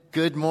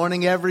Good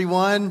morning,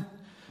 everyone.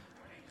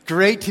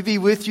 Great to be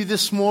with you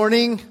this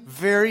morning.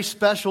 Very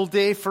special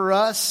day for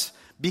us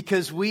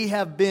because we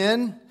have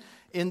been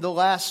in the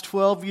last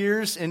 12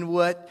 years in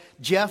what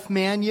Jeff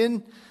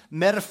Manion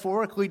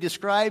metaphorically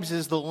describes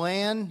as the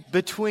land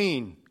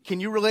between. Can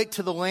you relate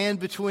to the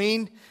land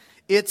between?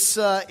 It's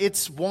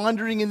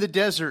wandering in the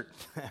desert.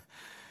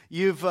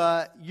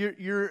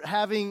 You're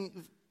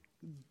having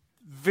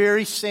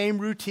very same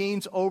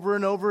routines over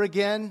and over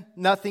again.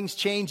 Nothing's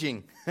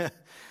changing.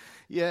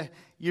 Yeah,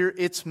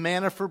 it's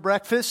manna for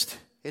breakfast,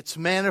 it's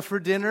manna for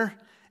dinner,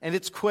 and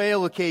it's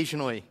quail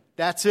occasionally.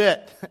 That's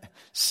it.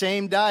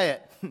 Same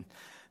diet.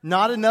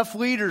 Not enough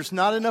leaders,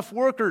 not enough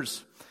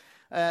workers.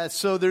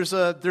 So there's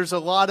a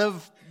lot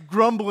of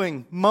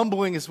grumbling,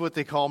 mumbling is what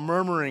they call,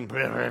 murmuring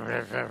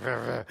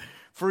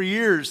for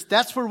years.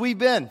 That's where we've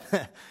been,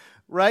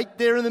 right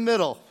there in the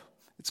middle.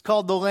 It's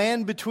called the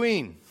land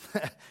between,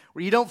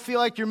 where you don't feel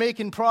like you're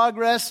making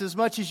progress as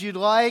much as you'd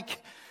like.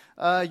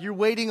 You're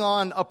waiting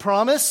on a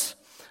promise.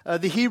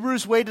 The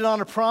Hebrews waited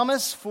on a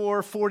promise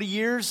for 40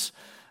 years.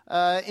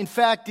 In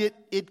fact,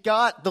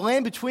 the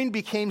land between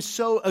became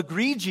so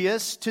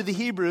egregious to the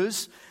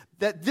Hebrews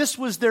that this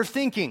was their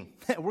thinking.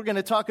 We're going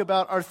to talk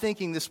about our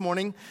thinking this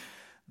morning.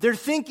 Their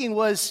thinking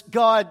was,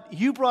 God,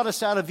 you brought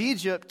us out of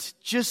Egypt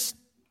just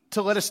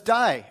to let us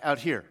die out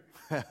here.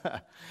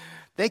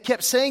 They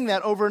kept saying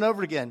that over and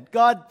over again.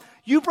 God,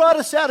 you brought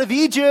us out of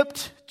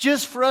Egypt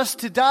just for us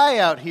to die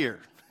out here.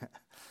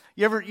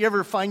 You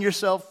ever find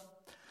yourself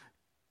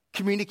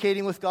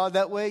communicating with God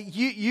that way?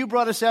 You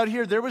brought us out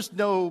here. There was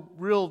no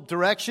real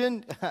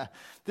direction.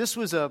 This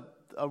was a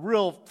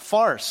real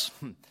farce.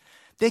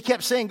 They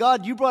kept saying,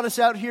 God, you brought us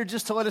out here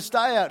just to let us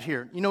die out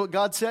here. You know what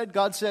God said?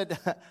 God said,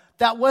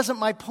 that wasn't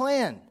my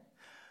plan.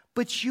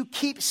 But you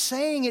keep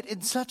saying it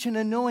in such an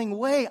annoying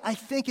way. I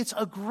think it's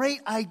a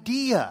great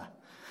idea.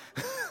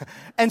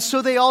 And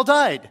so they all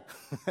died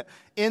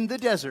in the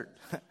desert.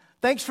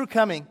 Thanks for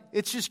coming.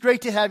 It's just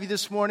great to have you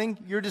this morning.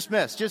 You're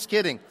dismissed. Just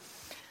kidding.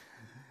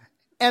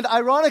 And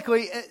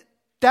ironically,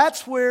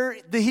 that's where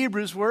the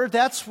Hebrews were.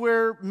 That's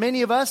where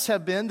many of us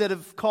have been that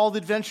have called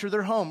Adventure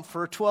their home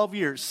for 12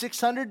 years.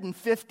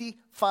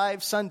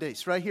 655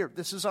 Sundays right here.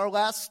 This is our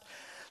last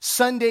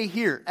Sunday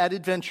here at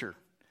Adventure.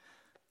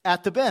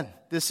 At the Bend.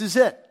 This is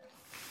it.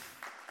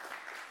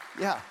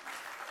 Yeah.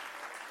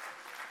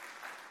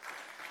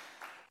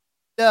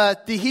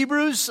 The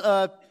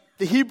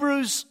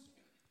Hebrews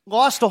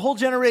lost a whole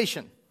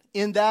generation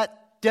in that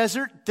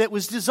desert that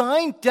was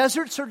designed.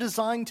 Deserts are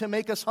designed to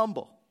make us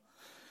humble.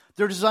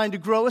 They're designed to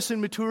grow us in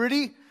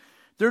maturity.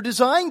 They're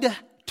designed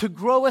to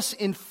grow us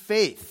in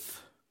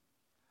faith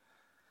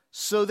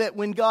so that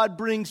when God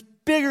brings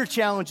bigger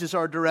challenges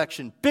our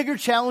direction, bigger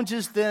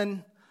challenges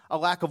than a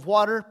lack of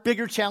water,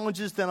 bigger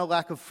challenges than a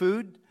lack of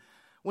food,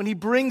 when he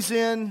brings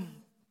in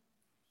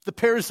the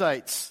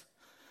parasites,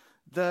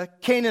 the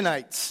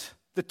Canaanites,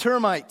 the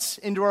termites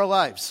into our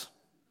lives,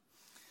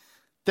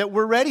 that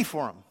we're ready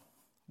for them.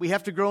 We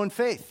have to grow in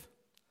faith.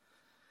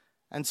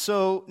 And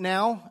so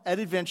now at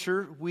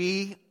Adventure,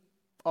 we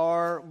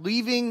are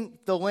leaving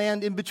the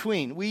land in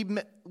between.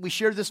 We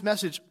shared this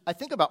message, I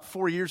think about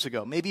 4 years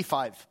ago, maybe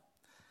 5.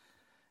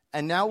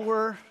 And now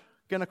we're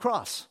going to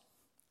cross.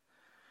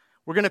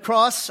 We're going to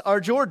cross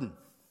our Jordan.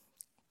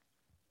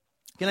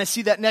 Can I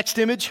see that next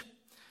image?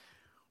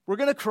 We're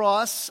going to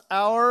cross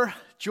our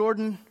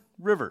Jordan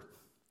River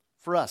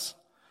for us.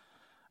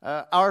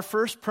 Our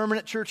first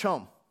permanent church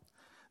home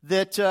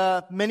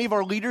that many of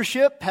our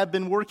leadership have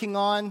been working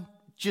on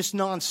just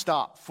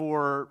nonstop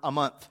for a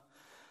month.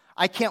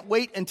 I can't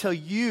wait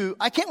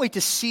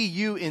to see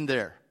you in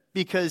there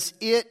because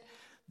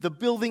the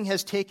building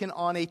has taken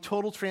on a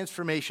total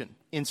transformation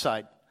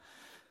inside.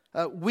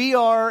 We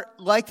are,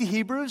 like the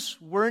Hebrews,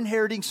 we're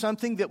inheriting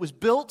something that was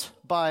built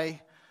by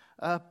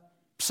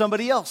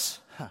somebody else.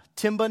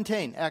 Tim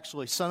Buntain,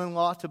 actually,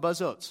 son-in-law to Buzz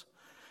Oates.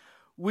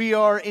 We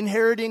are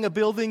inheriting a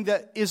building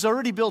that is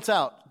already built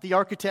out. The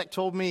architect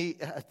told me,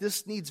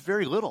 this needs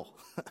very little.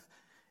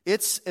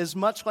 It's as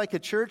much like a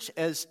church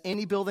as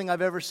any building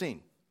I've ever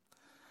seen.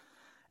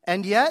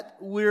 And yet,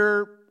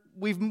 we're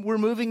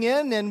moving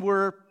in, and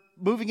we're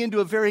moving into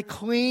a very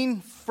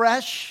clean,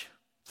 fresh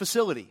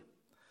facility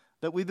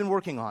that we've been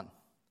working on.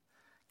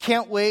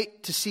 Can't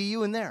wait to see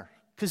you in there,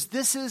 because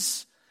this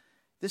is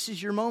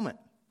your moment.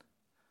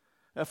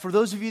 For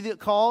those of you that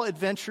call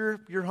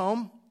Adventure your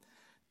home,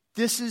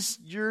 this is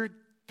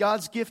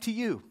God's gift to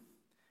you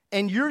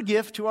and your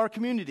gift to our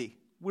community.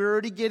 We're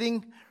already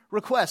getting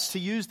requests to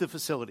use the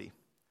facility.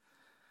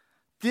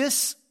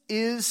 This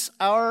is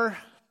our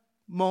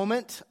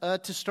moment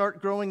to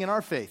start growing in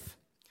our faith.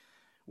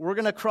 We're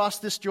going to cross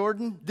this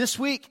Jordan. This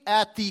week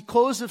at the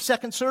close of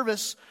second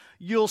service,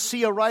 you'll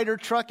see a Ryder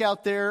truck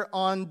out there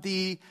on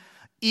the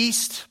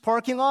east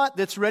parking lot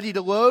that's ready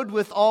to load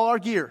with all our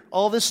gear.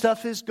 All this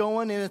stuff is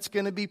going, and it's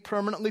going to be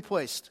permanently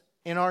placed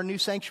in our new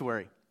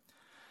sanctuary.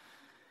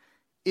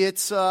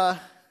 It's a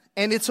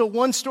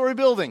one-story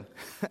building.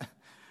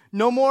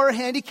 No more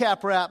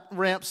handicap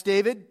ramps,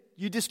 David.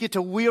 You just get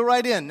to wheel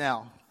right in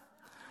now.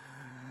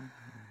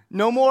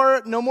 No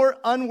more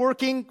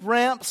unworking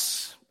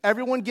ramps.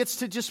 Everyone gets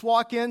to just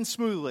walk in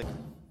smoothly.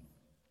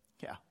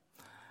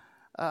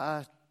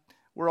 Yeah.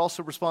 We're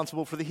also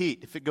responsible for the heat.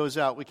 If it goes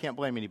out, we can't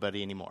blame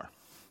anybody anymore.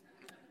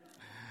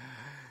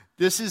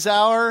 This is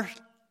our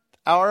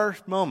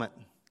moment.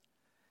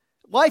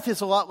 Life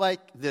is a lot like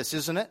this,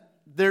 isn't it?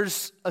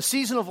 There's a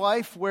season of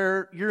life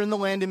where you're in the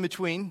land in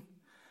between.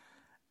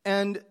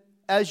 And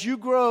as you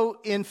grow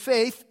in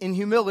faith, in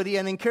humility,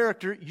 and in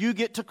character, you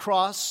get to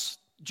cross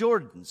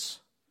Jordans.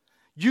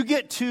 You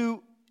get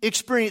to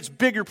experience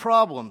bigger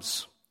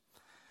problems.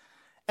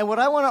 And what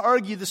I want to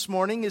argue this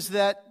morning is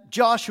that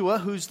Joshua,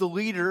 who's the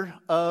leader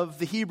of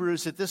the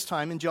Hebrews at this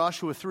time in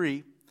Joshua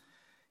 3,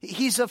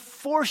 he's a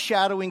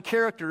foreshadowing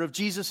character of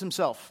Jesus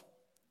himself.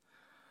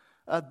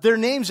 Their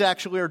names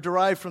actually are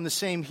derived from the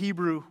same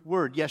Hebrew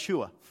word,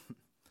 Yeshua.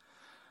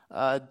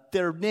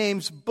 Their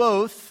names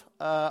both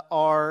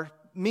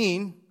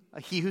mean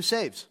he who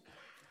saves.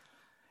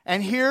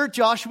 And here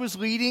Joshua's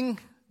leading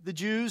the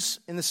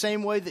Jews in the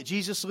same way that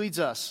Jesus leads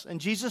us.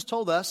 And Jesus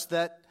told us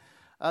that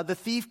the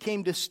thief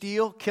came to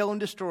steal, kill, and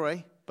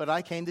destroy, but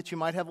I came that you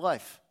might have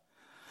life.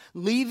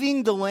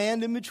 Leaving the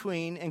land in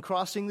between and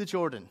crossing the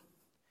Jordan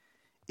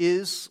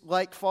is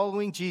like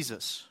following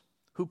Jesus,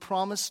 who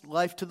promised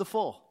life to the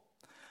full.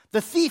 The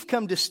thief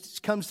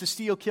comes to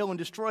steal, kill, and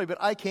destroy, but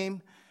I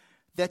came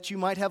that you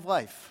might have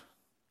life.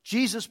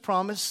 Jesus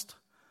promised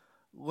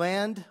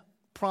life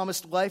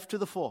to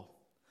the full.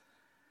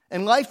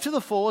 And life to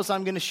the full, as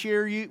I'm going to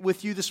share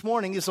with you this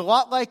morning, is a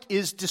lot like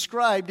is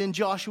described in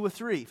Joshua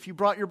 3. If you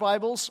brought your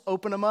Bibles,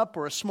 open them up,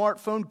 or a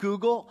smartphone,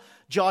 Google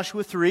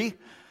Joshua 3,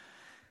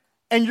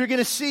 and you're going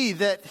to see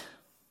that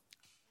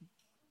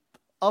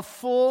a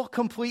full,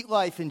 complete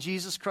life in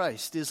Jesus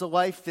Christ is a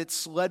life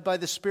that's led by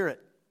the Spirit.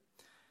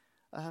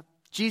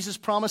 Jesus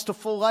promised a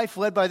full life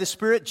led by the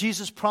Spirit.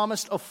 Jesus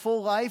promised a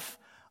full life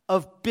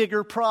of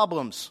bigger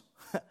problems,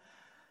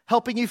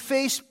 helping you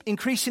face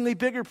increasingly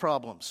bigger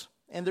problems,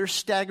 and they're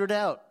staggered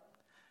out.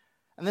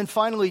 And then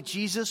finally,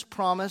 Jesus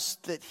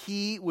promised that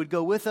he would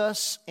go with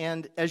us,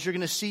 and as you're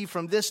going to see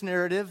from this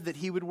narrative, that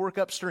he would work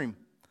upstream.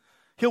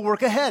 He'll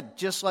work ahead,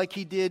 just like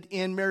he did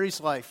in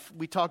Mary's life.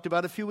 We talked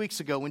about a few weeks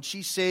ago when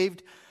she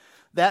saved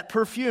that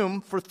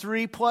perfume for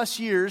 3+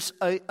 years,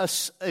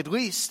 at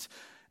least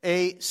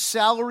a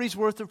salary's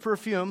worth of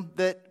perfume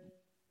that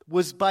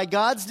was by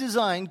God's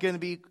design going to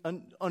be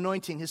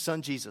anointing his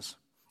son Jesus.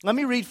 Let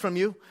me read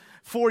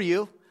for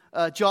you,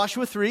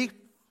 Joshua 3,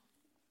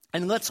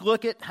 and let's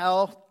look at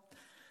how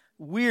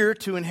we're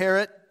to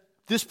inherit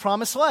this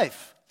promised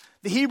life.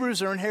 The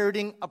Hebrews are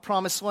inheriting a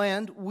promised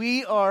land.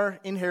 We are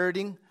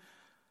inheriting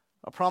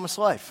a promised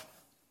life.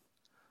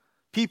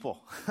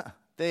 People,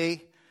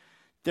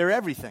 they're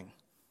everything.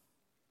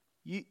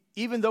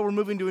 Even though we're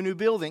moving to a new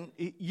building,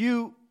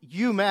 you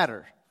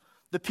matter.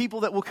 The people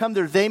that will come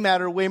there, they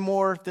matter way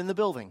more than the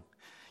building.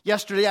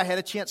 Yesterday, I had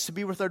a chance to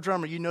be with our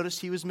drummer. You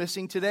noticed he was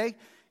missing today.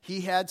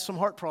 He had some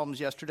heart problems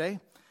yesterday.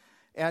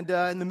 And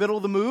in the middle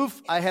of the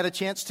move, I had a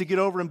chance to get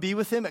over and be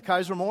with him at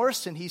Kaiser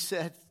Morris. And he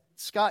said,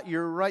 Scott,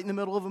 you're right in the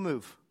middle of a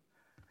move.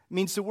 It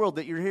means the world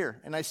that you're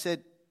here. And I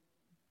said,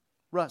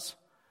 Russ,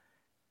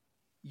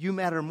 you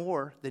matter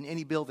more than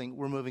any building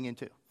we're moving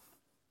into.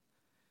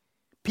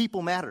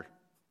 People matter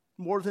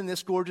more than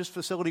this gorgeous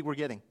facility we're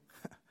getting.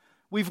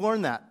 We've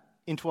learned that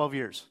in 12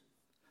 years.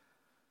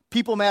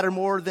 People matter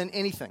more than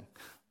anything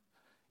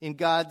in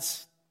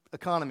God's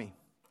economy.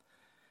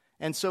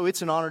 And so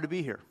it's an honor to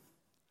be here.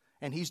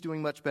 And he's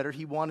doing much better.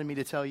 He wanted me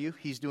to tell you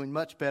he's doing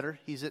much better.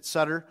 He's at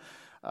Sutter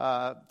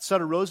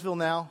Roseville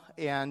now,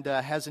 and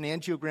has an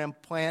angiogram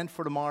planned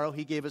for tomorrow.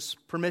 He gave us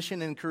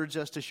permission and encouraged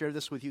us to share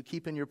this with you.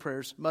 Keep in your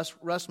prayers.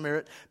 Russ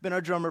Merritt, been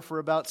our drummer for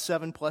about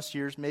 7+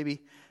 years,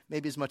 maybe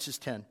as much as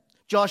 10.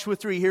 Joshua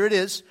 3, here it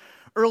is.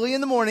 Early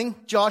in the morning,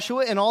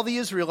 Joshua and all the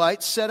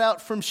Israelites set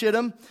out from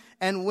Shittim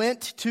and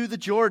went to the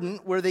Jordan,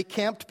 where they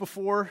camped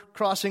before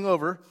crossing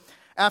over.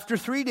 After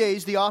 3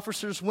 days, the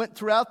officers went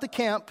throughout the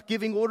camp,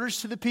 giving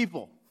orders to the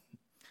people.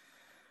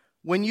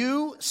 When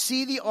you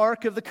see the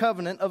ark of the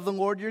covenant of the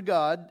Lord your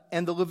God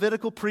and the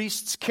Levitical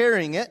priests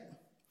carrying it,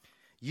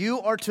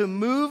 you are to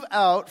move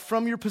out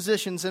from your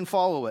positions and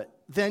follow it.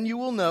 Then you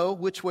will know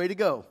which way to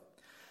go,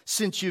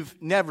 since you've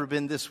never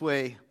been this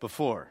way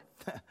before.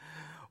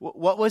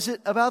 What was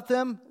it about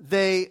them?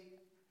 They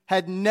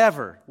had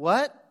never,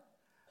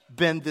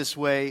 been this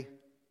way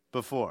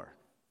before.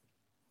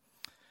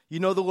 You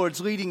know the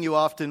Lord's leading you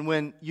often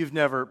when you've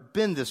never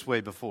been this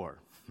way before.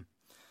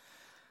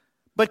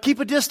 But keep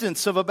a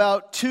distance of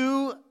about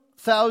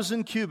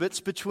 2,000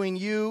 cubits between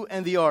you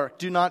and the ark.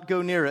 Do not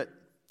go near it.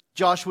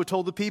 Joshua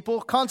told the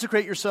people,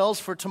 consecrate yourselves,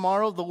 for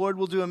tomorrow the Lord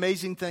will do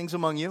amazing things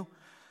among you.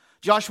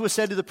 Joshua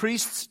said to the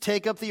priests,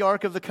 take up the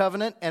ark of the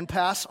covenant and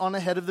pass on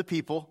ahead of the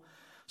people.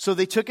 So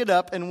they took it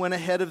up and went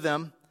ahead of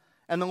them.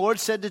 And the Lord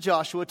said to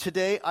Joshua,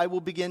 today I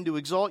will begin to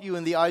exalt you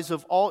in the eyes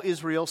of all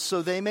Israel,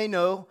 so they may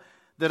know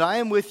that I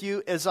am with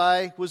you as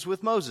I was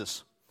with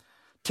Moses.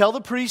 Tell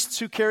the priests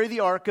who carry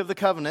the ark of the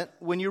covenant,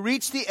 when you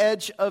reach the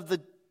edge of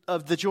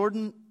the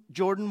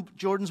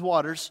Jordan's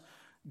waters,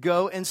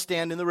 go and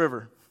stand in the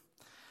river.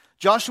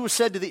 Joshua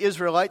said to the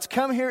Israelites,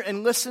 "Come here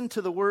and listen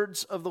to the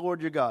words of the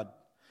Lord your God.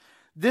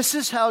 This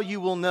is how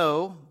you will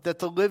know that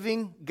the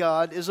living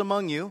God is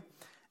among you,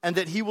 and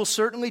that he will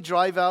certainly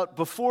drive out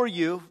before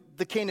you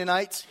the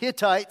Canaanites,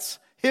 Hittites,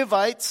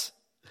 Hivites,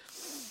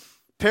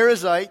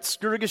 Perizzites,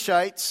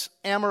 Girgashites,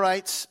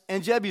 Amorites,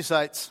 and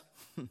Jebusites."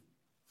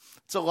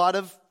 It's a lot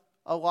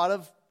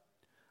of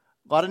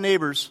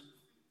neighbors.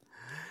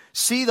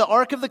 "See, the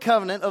ark of the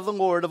covenant of the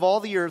Lord of all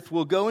the earth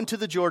will go into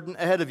the Jordan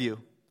ahead of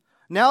you.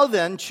 Now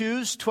then,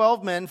 choose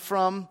 12 men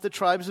from the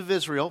tribes of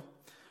Israel,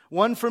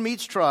 one from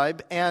each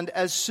tribe, and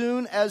as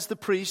soon as the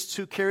priests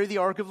who carry the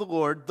ark of the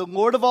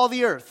Lord of all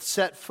the earth,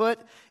 set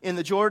foot in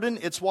the Jordan,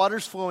 its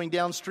waters flowing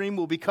downstream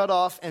will be cut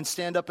off and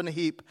stand up in a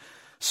heap.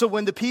 So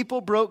when the people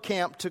broke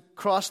camp to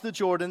cross the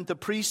Jordan, the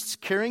priests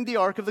carrying the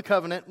ark of the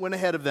covenant went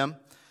ahead of them.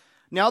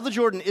 Now the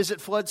Jordan is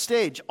at flood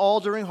stage, all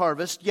during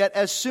harvest. Yet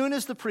as soon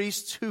as the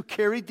priests who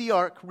carried the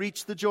ark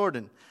reached the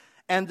Jordan,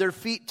 and their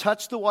feet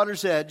touched the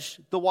water's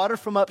edge, the water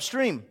from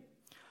upstream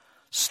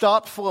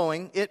stopped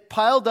flowing. It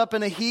piled up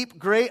in a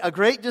heap a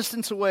great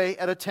distance away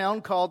at a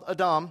town called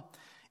Adam,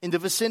 in the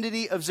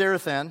vicinity of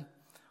Zarethan,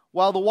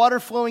 while the water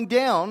flowing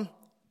down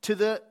to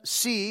the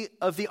sea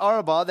of the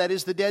Arabah, that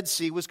is the Dead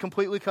Sea, was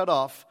completely cut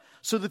off.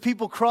 So the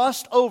people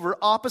crossed over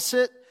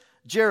opposite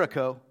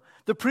Jericho.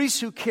 The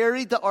priests who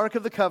carried the ark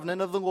of the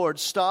covenant of the Lord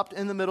stopped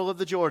in the middle of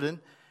the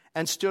Jordan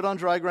and stood on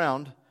dry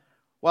ground,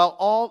 while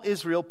all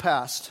Israel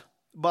passed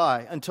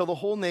by until the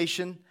whole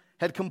nation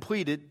had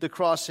completed the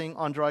crossing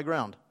on dry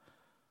ground."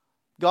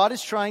 God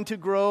is trying to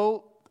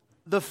grow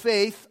the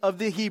faith of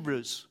the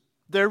Hebrews.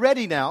 They're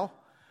ready now.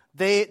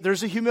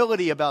 There's a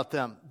humility about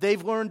them.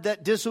 They've learned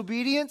that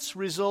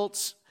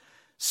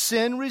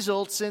sin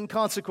results in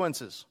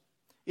consequences.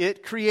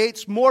 It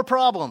creates more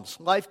problems.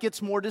 Life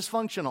gets more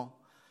dysfunctional.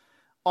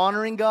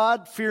 Honoring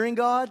God, fearing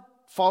God,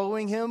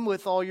 following Him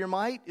with all your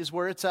might is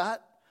where it's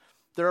at.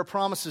 There are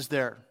promises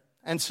there.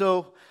 And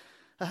so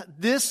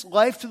this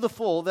life to the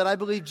full that I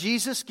believe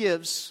Jesus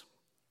gives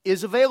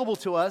is available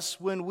to us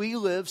when we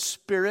live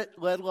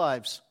Spirit-led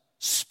lives.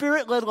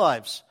 Spirit-led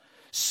lives.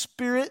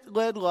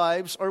 Spirit-led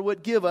lives are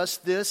what give us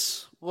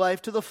this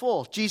life to the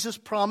full. Jesus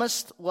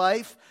promised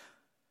life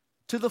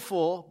to the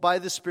full by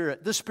the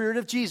Spirit. The Spirit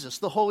of Jesus,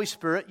 the Holy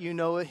Spirit, you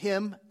know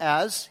Him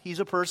as, He's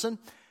a person.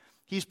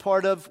 He's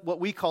part of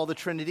what we call the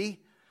Trinity.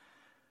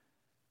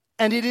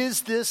 And it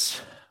is this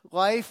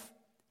life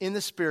in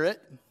the Spirit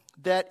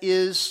that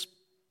is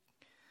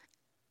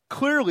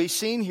clearly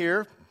seen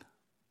here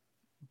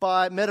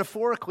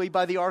metaphorically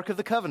by the Ark of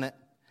the Covenant.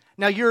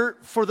 Now,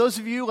 for those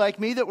of you like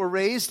me that were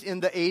raised in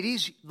the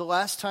 80s, the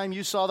last time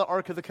you saw the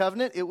Ark of the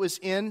Covenant, it was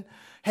in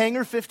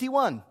Hangar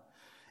 51,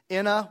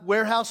 in a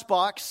warehouse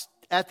box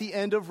at the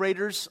end of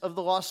Raiders of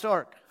the Lost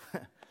Ark.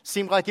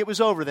 Seemed like it was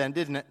over then,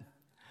 didn't it?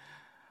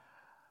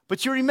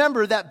 But you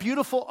remember that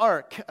beautiful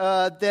ark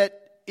that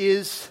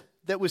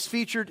was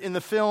featured in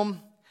the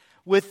film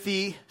with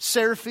the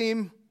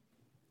seraphim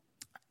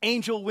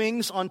angel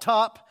wings on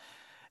top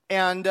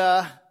and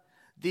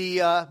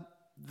the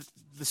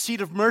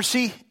seat of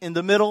mercy in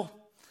the middle.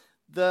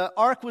 The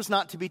ark was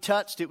not to be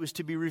touched. It was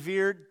to be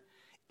revered.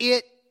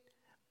 It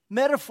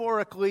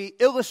metaphorically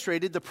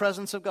illustrated the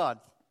presence of God.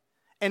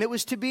 And it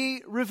was to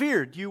be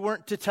revered. You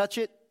weren't to touch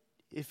it.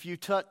 If you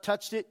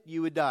touched it,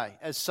 you would die,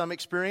 as some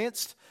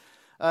experienced.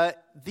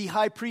 The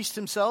high priest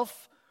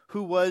himself,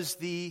 who was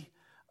the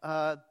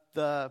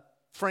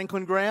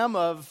Franklin Graham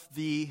of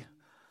the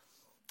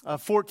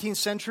 14th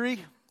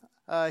century,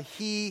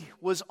 he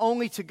was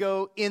only to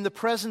go in the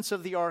presence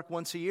of the ark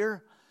once a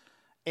year.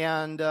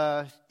 And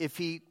if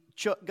he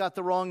got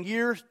the wrong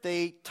year,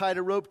 they tied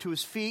a rope to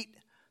his feet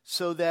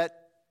so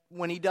that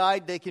when he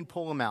died, they can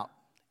pull him out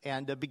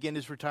and begin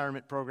his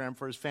retirement program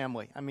for his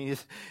family. I mean,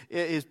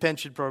 his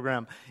pension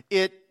program.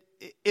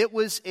 It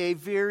was a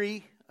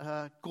very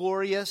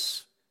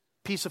glorious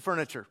piece of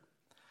furniture.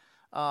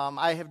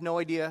 I have no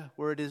idea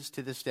where it is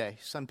to this day.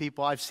 Some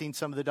people, I've seen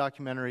some of the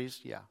documentaries,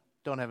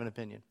 don't have an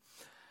opinion.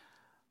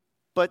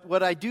 But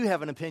what I do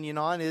have an opinion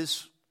on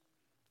is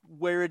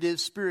where it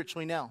is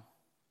spiritually now.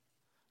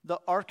 The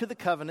Ark of the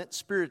Covenant,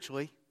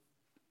 spiritually,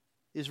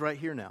 is right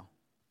here now.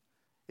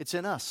 It's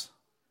in us.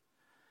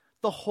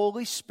 The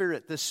Holy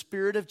Spirit, the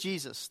Spirit of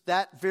Jesus,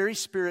 that very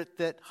Spirit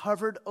that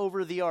hovered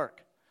over the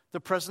ark, the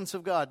presence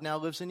of God, now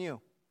lives in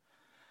you.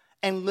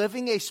 And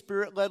living a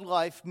Spirit-led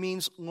life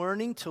means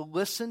learning to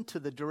listen to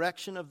the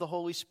direction of the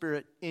Holy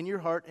Spirit in your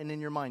heart and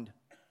in your mind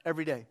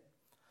every day.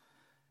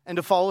 And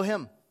to follow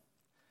Him.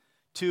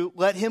 To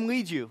let Him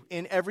lead you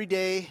in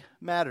everyday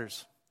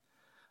matters.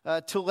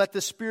 To let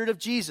the Spirit of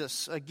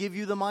Jesus give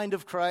you the mind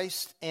of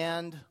Christ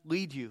and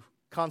lead you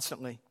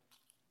constantly.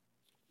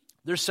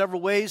 There's several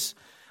ways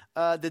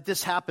that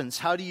this happens.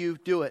 How do you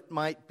do it?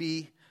 Might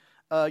be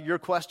your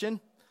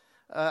question.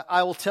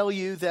 I will tell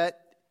you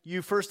that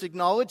you first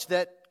acknowledge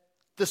that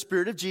the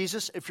Spirit of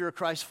Jesus, if you're a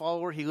Christ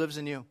follower, He lives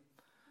in you.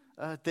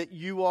 That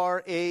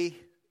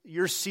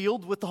you're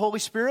sealed with the Holy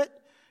Spirit.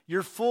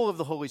 You're full of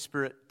the Holy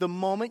Spirit. The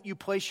moment you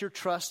place your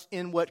trust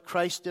in what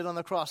Christ did on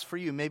the cross for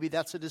you, maybe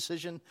that's a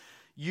decision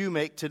you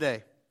make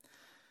today.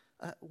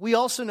 We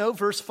also know,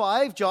 verse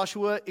 5,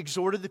 Joshua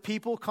exhorted the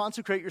people,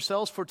 consecrate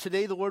yourselves, for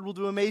today the Lord will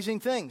do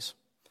amazing things.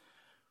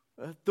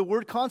 The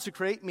word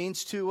consecrate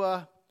means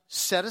to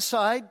set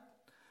aside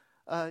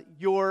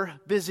your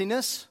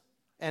busyness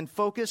and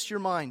focus your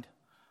mind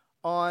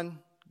on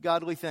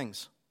godly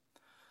things.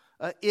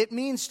 It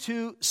means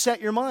to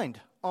set your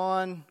mind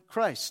on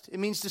Christ. It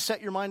means to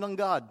set your mind on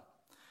God.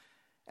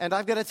 And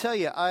I've got to tell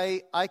you,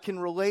 I can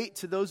relate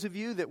to those of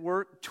you that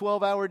work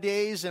 12-hour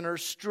days and are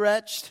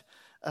stretched.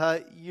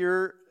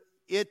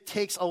 It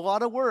takes a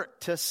lot of work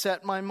to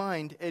set my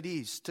mind at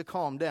ease, to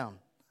calm down.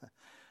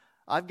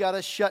 I've got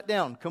to shut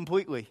down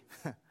completely.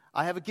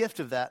 I have a gift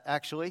of that,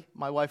 actually,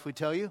 my wife would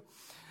tell you,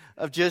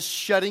 of just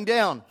shutting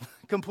down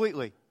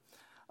completely.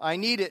 I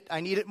need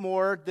it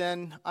more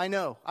than I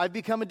know. I've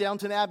become a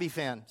Downton Abbey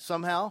fan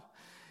somehow.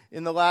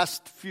 In the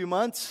last few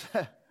months,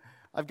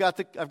 I've got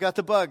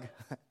the bug.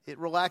 It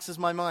relaxes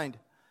my mind.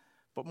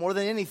 But more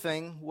than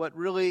anything, what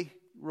really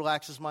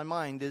relaxes my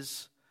mind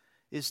is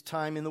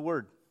time in the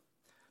Word.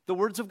 The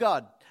words of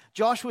God.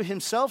 Joshua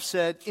himself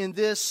said in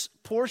this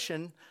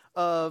portion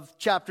of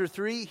chapter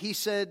 3, he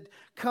said,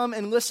 "Come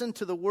and listen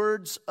to the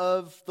words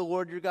of the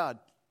Lord your God."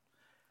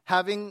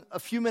 Having a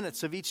few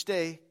minutes of each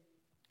day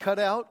cut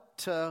out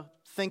to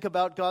think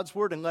about God's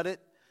Word and let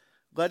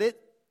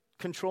it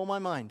control my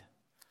mind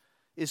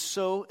is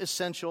so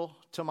essential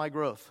to my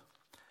growth.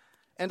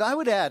 And I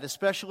would add,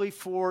 especially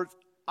for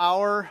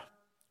our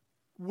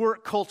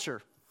work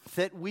culture,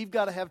 that we've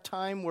got to have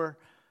time where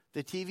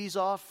the TV's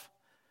off,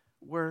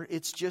 where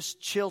it's just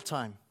chill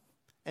time,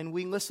 and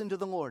we listen to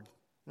the Lord,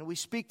 and we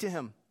speak to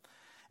Him.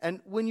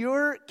 And when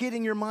you're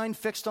getting your mind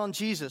fixed on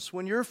Jesus,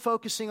 when you're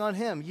focusing on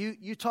Him,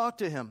 you talk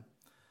to Him,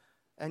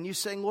 and you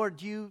say,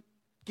 "Lord, you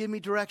give me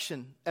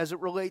direction as it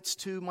relates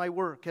to my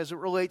work, as it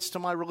relates to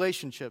my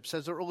relationships,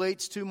 as it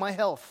relates to my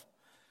health.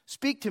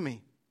 Speak to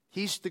me."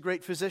 He's the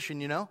great physician,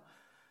 you know.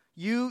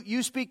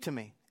 You speak to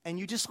me, and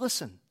you just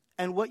listen.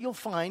 And what you'll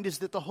find is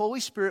that the Holy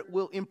Spirit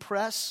will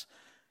impress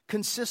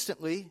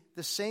consistently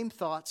the same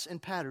thoughts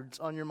and patterns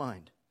on your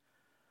mind.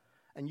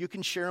 And you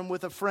can share them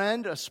with a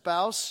friend, a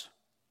spouse.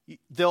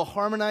 They'll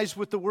harmonize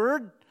with the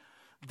Word.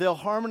 They'll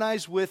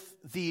harmonize with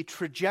the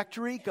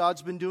trajectory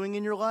God's been doing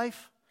in your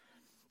life.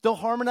 They'll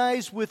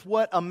harmonize with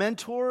what a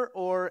mentor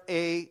or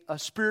a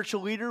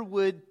spiritual leader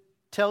would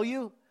tell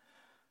you.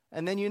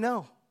 And then you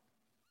know,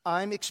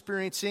 I'm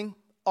experiencing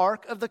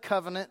Ark of the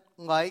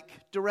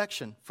Covenant-like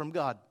direction from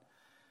God.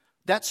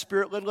 That's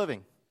Spirit-led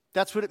living.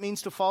 That's what it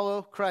means to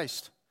follow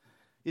Christ,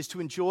 is to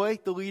enjoy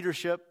the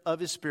leadership of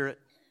His Spirit.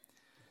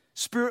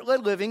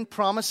 Spirit-led living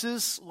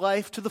promises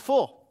life to the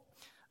full.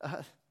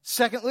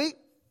 Secondly,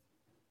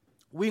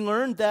 we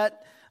learned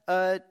that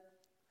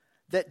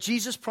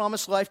Jesus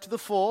promised life to the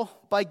full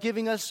by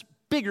giving us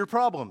bigger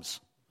problems.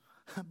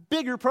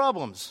 Bigger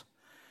problems.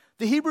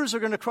 The Hebrews are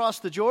going to cross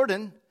the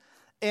Jordan,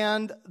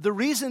 and the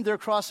reason they're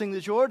crossing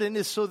the Jordan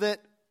is so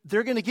that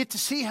they're going to get to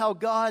see how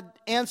God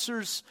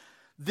answers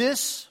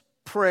this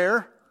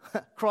prayer,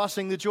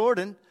 crossing the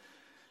Jordan,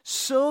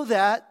 so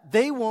that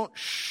they won't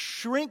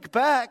shrink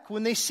back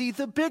when they see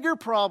the bigger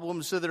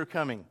problems that are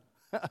coming.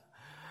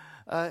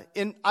 I'm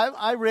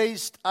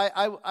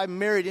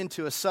married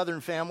into a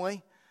Southern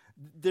family.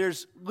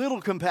 There's little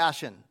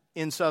compassion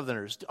in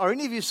Southerners. Are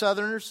any of you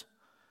Southerners?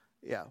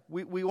 Yeah,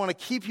 we want to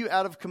keep you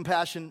out of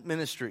compassion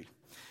ministry.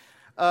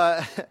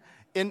 I'm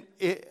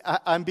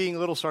being a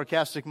little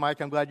sarcastic,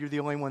 Mike. I'm glad you're the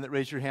only one that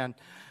raised your hand.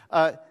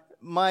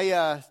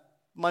 My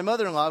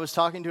mother-in-law, I was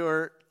talking to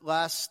her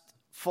last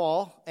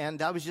fall,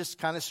 and I was just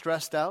kind of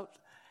stressed out.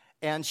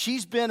 And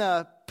she's been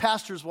a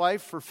pastor's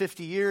wife for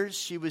 50 years.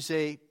 She was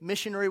a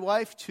missionary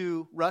wife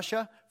to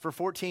Russia for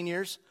 14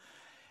 years.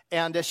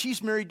 And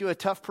she's married to a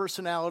tough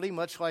personality,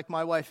 much like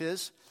my wife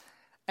is.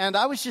 And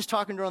I was just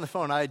talking to her on the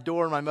phone. I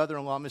adore my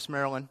mother-in-law, Miss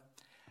Marilyn.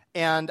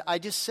 And I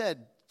just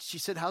said, she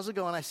said, "How's it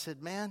going?" I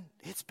said, "Man,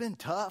 it's been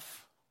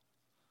tough."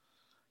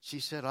 She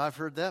said, "I've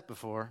heard that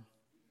before."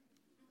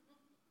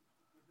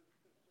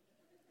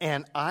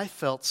 And I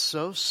felt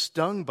so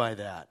stung by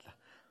that.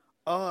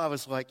 Oh, I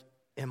was like,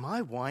 am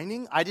I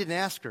whining? I didn't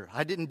ask her.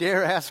 I didn't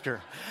dare ask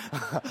her.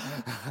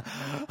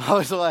 I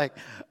was like,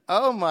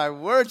 oh my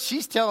word,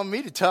 she's telling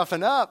me to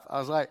toughen up. I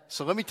was like,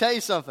 so let me tell you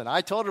something.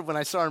 I told her when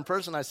I saw her in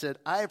person, I said,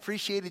 I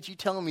appreciated you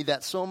telling me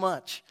that so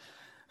much.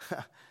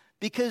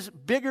 Because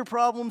bigger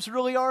problems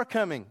really are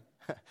coming.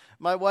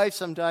 My wife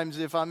sometimes,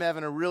 if I'm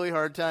having a really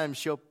hard time,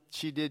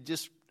 she did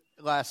just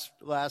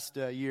last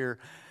year,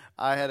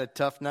 I had a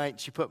tough night.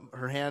 She put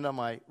her hand on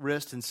my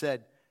wrist and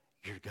said,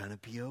 "You're going to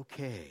be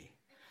okay."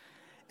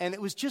 And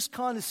it was just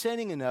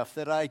condescending enough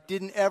that I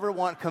didn't ever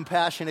want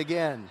compassion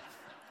again.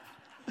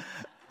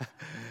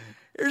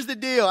 Here's the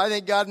deal. I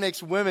think God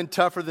makes women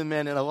tougher than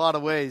men in a lot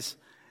of ways.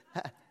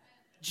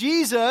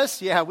 Jesus,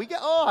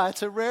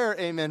 that's a rare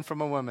amen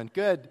from a woman.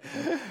 Good.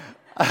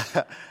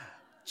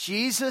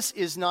 Jesus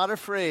is not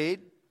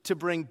afraid to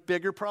bring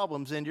bigger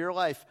problems into your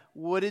life.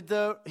 What did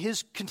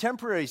his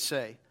contemporaries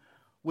say?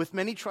 With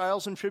many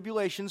trials and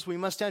tribulations, we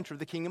must enter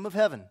the kingdom of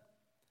heaven.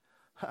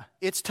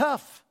 It's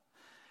tough.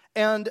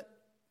 And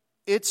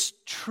it's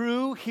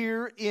true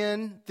here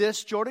in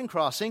this Jordan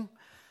crossing.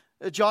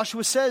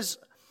 Joshua says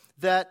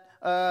that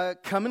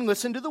come and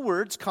listen to the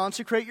words,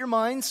 consecrate your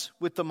minds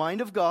with the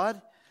mind of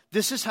God.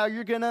 This is how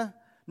you're going to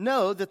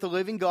know that the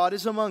living God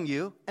is among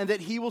you, and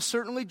that he will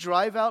certainly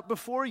drive out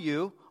before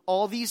you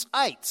all these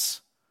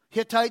ites,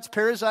 Hittites,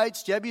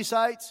 Perizzites,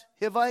 Jebusites,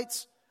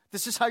 Hivites.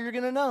 This is how you're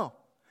going to know.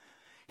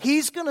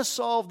 He's going to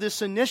solve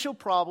this initial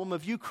problem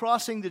of you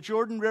crossing the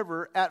Jordan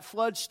River at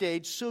flood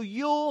stage, so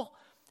you'll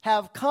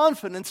have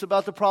confidence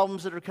about the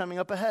problems that are coming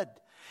up ahead.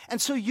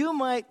 And so you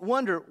might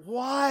wonder,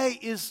 why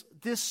is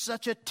this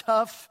such a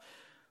tough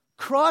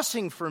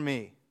crossing for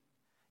me?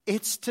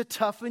 It's to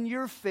toughen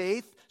your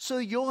faith so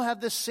you'll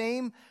have the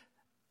same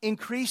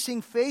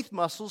increasing faith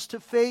muscles to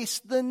face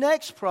the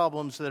next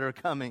problems that are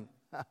coming.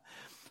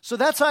 So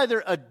that's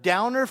either a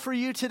downer for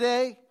you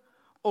today,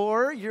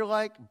 or you're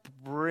like,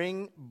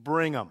 bring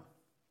them.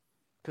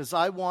 Because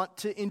I want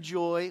to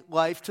enjoy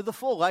life to the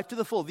full,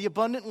 the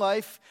abundant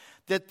life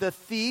that the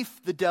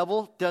thief, the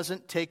devil,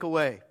 doesn't take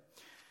away.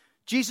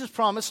 Jesus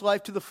promised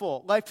life to the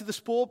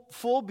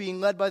full being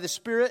led by the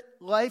Spirit,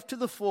 life to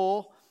the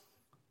full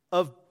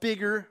of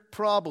bigger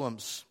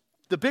problems.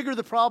 The bigger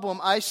the problem,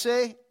 I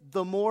say,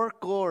 the more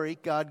glory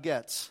God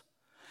gets.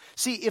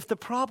 See, if the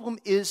problem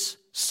is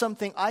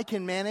something I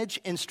can manage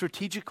and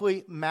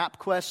strategically map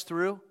quest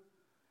through,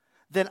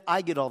 then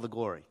I get all the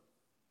glory.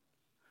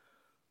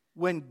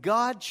 When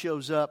God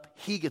shows up,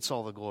 he gets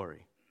all the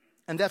glory.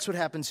 And that's what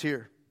happens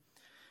here.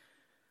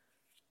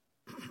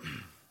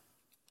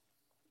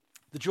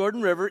 The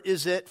Jordan River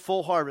is at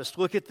full harvest.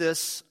 Look at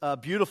this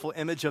beautiful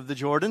image of the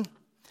Jordan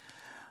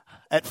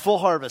at full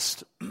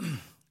harvest.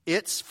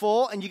 It's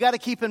full, and you got to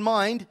keep in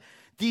mind,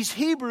 these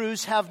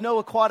Hebrews have no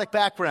aquatic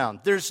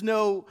background. There's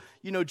no,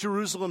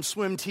 Jerusalem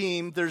swim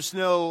team. There's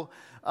no,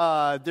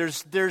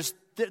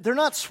 they're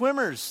not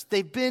swimmers.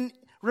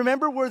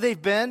 Remember where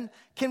they've been?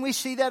 Can we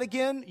see that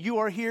again? You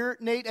are here,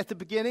 Nate, at the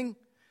beginning.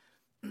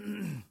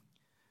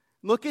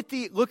 Look at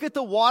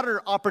the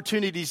water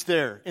opportunities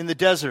there in the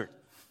desert.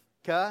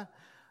 Okay?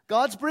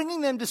 God's bringing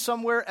them to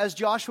somewhere, as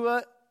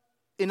Joshua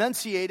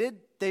enunciated,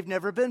 they've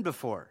never been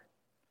before.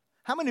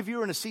 How many of you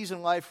are in a season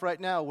of life right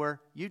now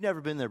where you've never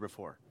been there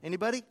before?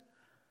 Anybody?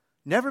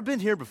 Never been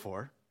here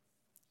before?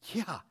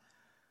 Yeah.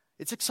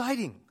 It's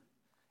exciting.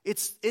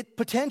 It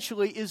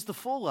potentially is the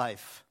full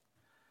life.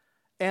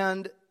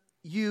 And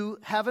you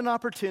have an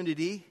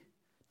opportunity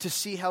to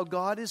see how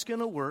God is going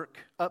to work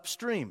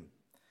upstream.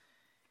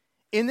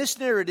 In this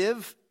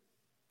narrative,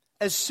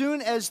 as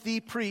soon as the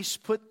priests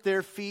put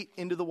their feet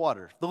into the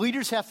water, the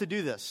leaders have to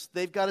do this.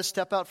 They've got to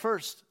step out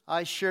first.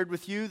 I shared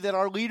with you that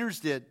our leaders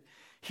did.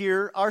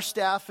 Here, our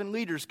staff and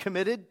leaders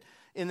committed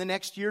in the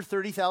next year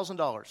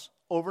 $30,000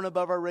 over and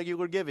above our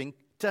regular giving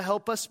to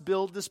help us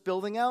build this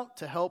building out,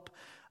 to help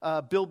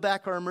build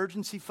back our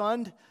emergency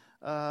fund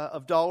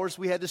of dollars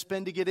we had to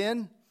spend to get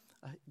in.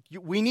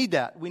 We need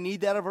that. We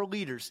need that of our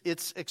leaders.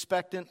 It's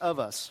expectant of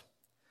us.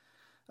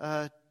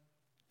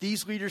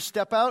 These leaders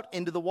step out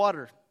into the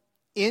water,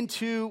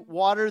 into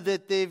water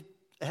that they've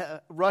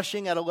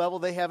rushing at a level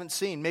they haven't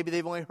seen. Maybe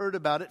they've only heard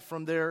about it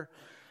from their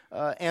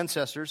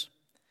ancestors.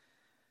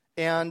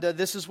 And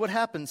this is what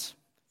happens.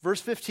 Verse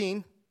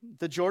 15,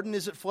 the Jordan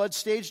is at flood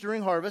stage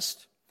during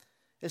harvest.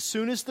 As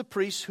soon as the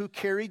priests who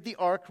carried the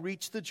ark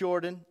reached the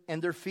Jordan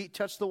and their feet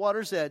touched the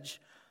water's edge,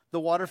 the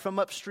water from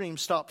upstream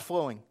stopped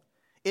flowing.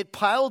 It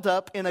piled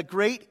up in a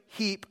great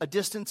heap a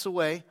distance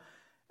away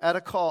at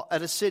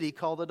a city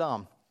called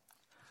Adam.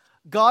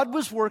 God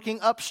was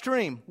working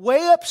upstream,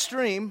 way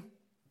upstream,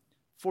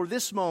 for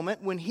this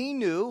moment when he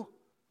knew,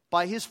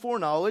 by his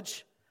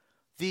foreknowledge,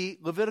 the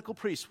Levitical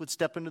priests would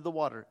step into the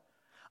water.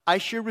 I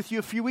shared with you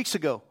a few weeks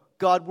ago,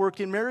 God worked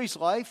in Mary's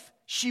life.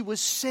 She was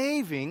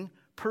saving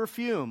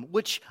perfume,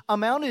 which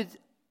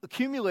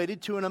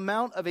accumulated to an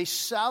amount of a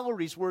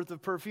salary's worth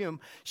of perfume.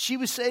 She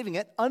was saving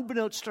it,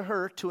 unbeknownst to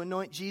her, to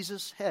anoint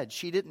Jesus' head.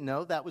 She didn't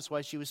know that was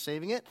why she was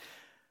saving it.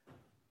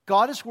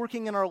 God is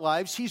working in our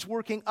lives. He's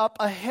working up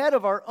ahead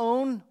of our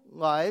own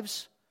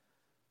lives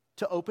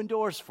to open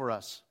doors for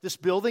us. This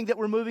building that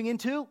we're moving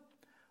into,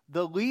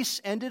 the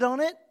lease ended on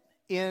it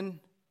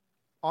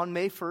on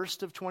May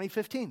 1st of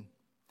 2015.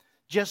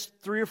 Just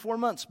 3 or 4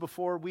 months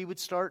before we would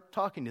start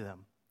talking to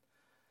them.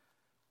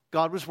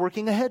 God was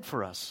working ahead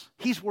for us.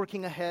 He's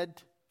working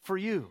ahead for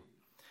you.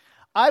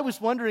 I was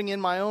wondering in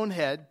my own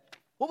head,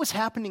 what was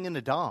happening in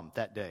Adam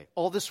that day?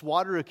 All this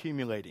water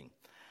accumulating.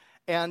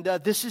 And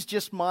this is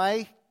just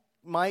my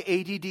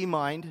ADD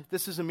mind.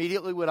 This is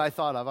immediately what I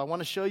thought of. I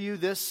want to show you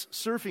this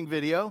surfing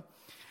video.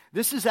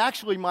 This is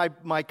actually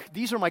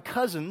these are my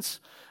cousins,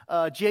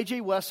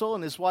 J.J. Wessel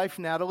and his wife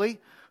Natalie,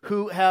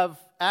 who have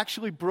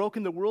actually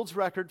broken the world's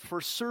record for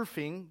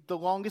surfing the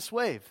longest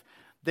wave.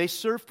 They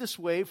surfed this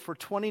wave for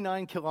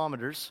 29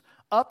 kilometers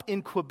up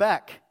in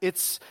Quebec.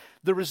 It's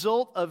the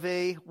result of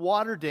a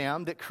water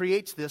dam that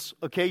creates this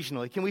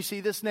occasionally. Can we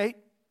see this, Nate?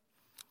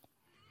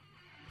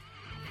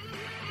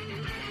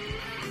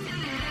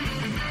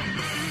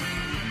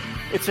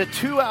 It's a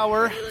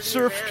 2-hour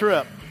surf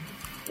trip.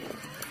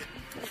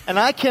 And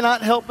I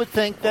cannot help but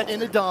think that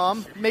in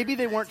Edom, maybe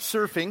they weren't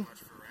surfing.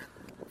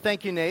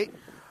 Thank you, Nate.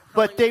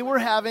 But they were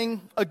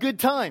having a good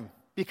time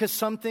because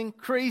something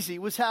crazy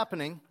was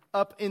happening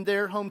up in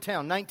their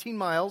hometown, 19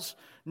 miles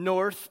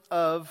north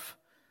of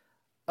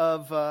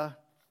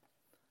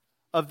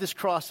this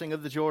crossing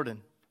of the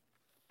Jordan.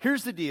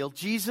 Here's the deal.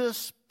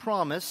 Jesus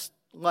promised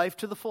life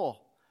to the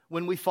full.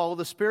 When we follow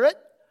the Spirit,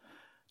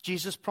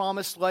 Jesus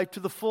promised life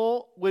to the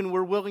full. When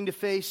we're willing to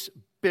face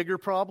bigger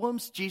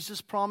problems,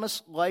 Jesus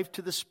promised life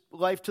to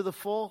the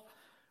full.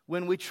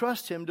 When we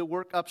trust Him to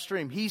work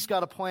upstream, He's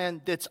got a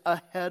plan that's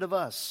ahead of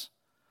us.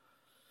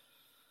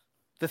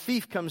 The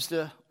thief comes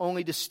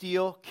only to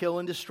steal, kill,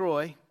 and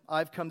destroy.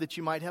 I've come that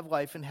you might have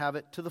life and have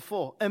it to the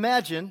full.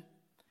 Imagine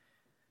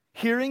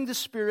hearing the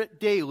Spirit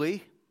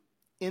daily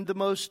in the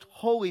most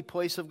holy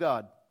place of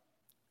God,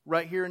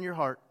 right here in your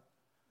heart,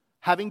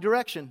 having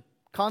direction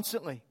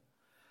constantly.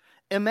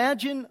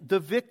 Imagine the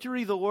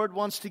victory the Lord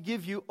wants to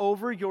give you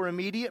over your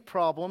immediate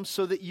problems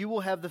so that you will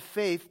have the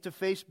faith to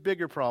face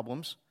bigger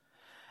problems.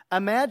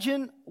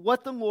 Imagine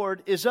what the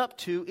Lord is up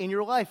to in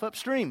your life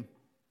upstream.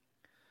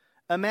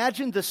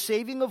 Imagine the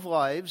saving of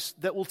lives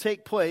that will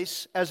take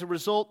place as a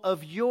result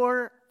of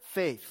your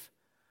faith,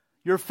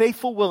 your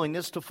faithful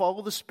willingness to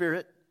follow the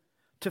Spirit,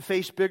 to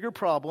face bigger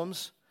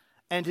problems,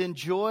 and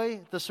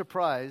enjoy the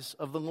surprise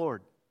of the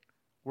Lord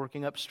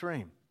working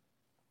upstream.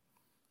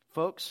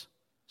 Folks,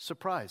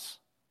 surprise.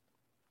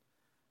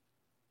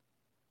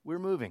 We're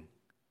moving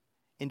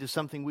into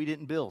something we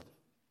didn't build.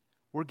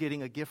 We're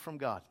getting a gift from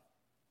God.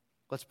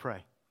 Let's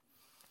pray.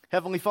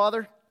 Heavenly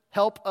Father,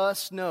 help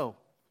us know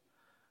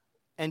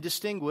and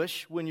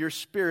distinguish when your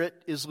Spirit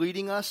is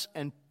leading us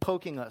and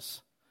poking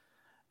us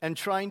and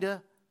trying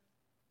to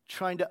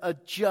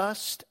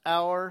adjust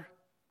our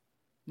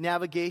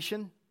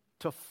navigation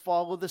to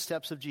follow the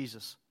steps of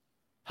Jesus.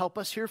 Help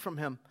us hear from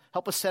Him.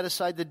 Help us set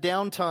aside the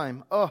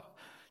downtime.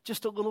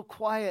 Just a little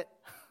quiet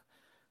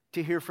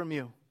to hear from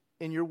you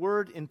in your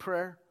word, in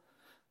prayer.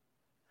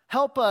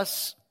 Help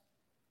us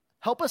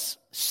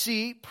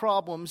see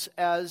problems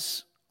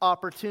as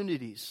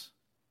opportunities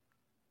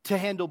to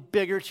handle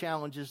bigger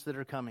challenges that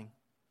are coming.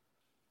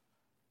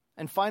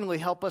 And finally,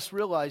 help us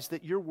realize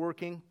that you're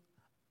working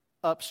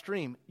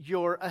upstream.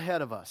 You're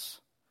ahead of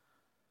us.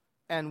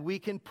 And we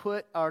can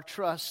put our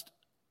trust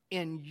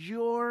in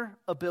your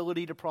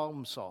ability to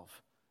problem solve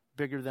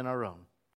bigger than our own.